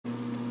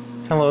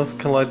Hello, it's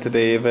Collector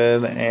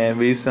David, and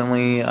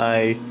recently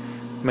I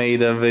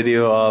made a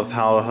video of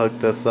how to hook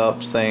this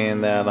up,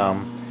 saying that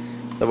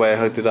the way I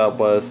hooked it up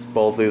was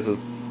both these would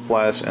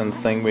flash and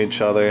sync with each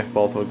other,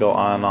 both would go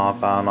on,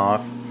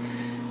 off.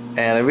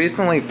 And I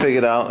recently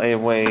figured out a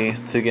way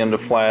to get them to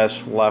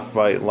flash left,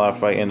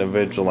 right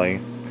individually.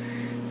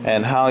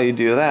 And how you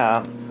do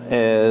that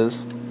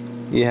is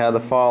you have the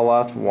far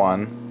left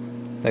one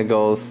that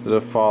goes to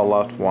the far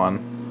left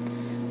one,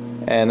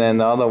 and then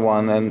the other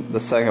one, and the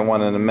second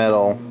one in the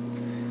middle,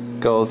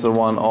 goes the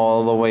one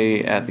all the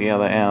way at the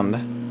other end.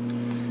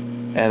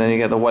 And then you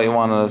get the white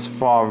one on this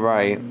far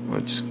right,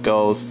 which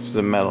goes to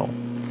the middle.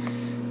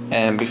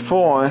 And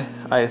before,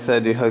 I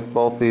said you hook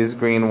both these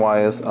green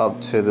wires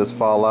up to this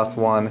far left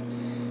one,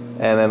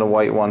 and then the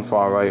white one,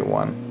 far right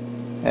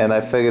one. And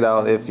I figured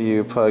out if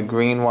you put a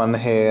green one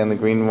here and a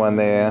green one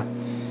there,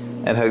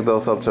 and hook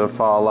those up to the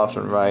far left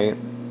and right,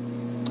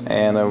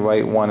 and a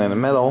right one in the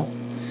middle,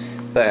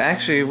 that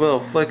actually will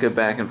flicker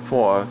back and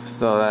forth,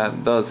 so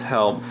that does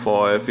help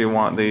for if you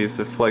want these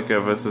to flicker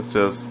versus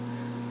just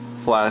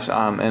flash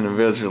on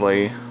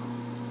individually,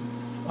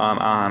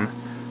 on.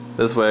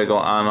 This way I go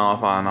on,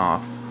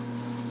 off.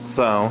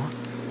 So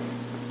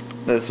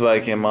this is what I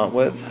came up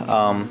with.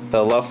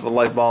 The left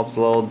light bulb's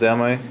a little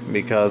dimmer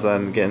because I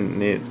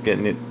need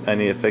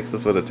to fix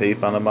this with a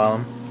tape on the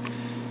bottom.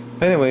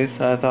 But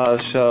anyways, I thought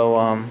I'd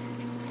show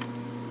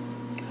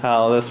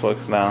how this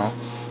works now.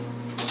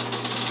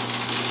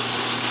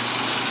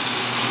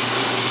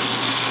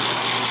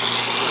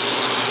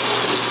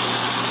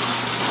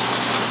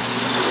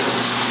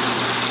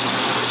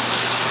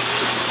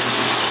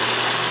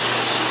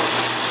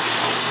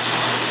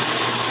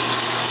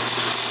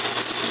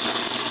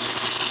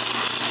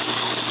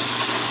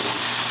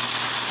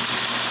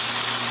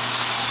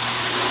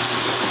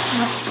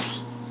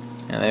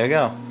 And there you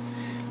go.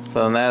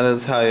 So that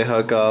is how you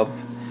hook up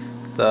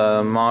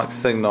the Marx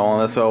signal,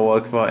 and this will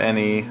work for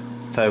any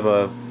type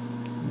of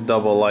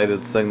double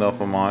lighted signal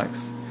for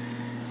Marx,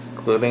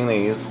 including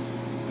these.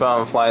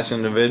 From flash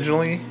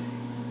individually,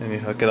 and you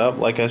hook it up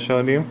like I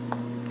showed you.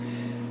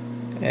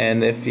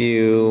 And if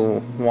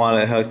you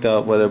want it hooked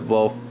up with it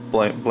both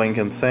blink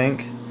and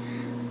sync,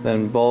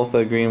 then both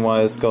the green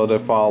wires go to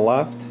far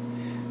left,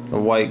 the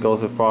white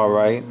goes to far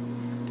right.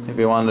 If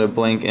you wanted to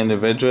blink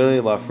individually,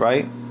 left,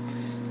 right,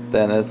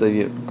 then it's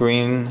a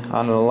green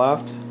on the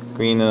left,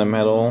 green in the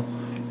middle,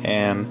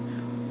 and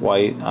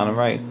white on the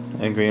right.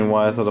 And green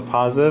wires are the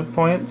positive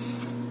points,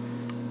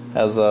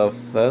 as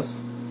of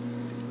this.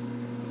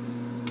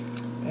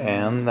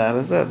 And that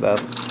is it.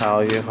 That's how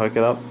you hook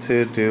it up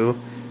to do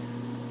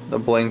the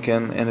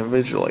blinking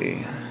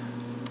individually.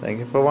 Thank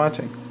you for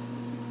watching.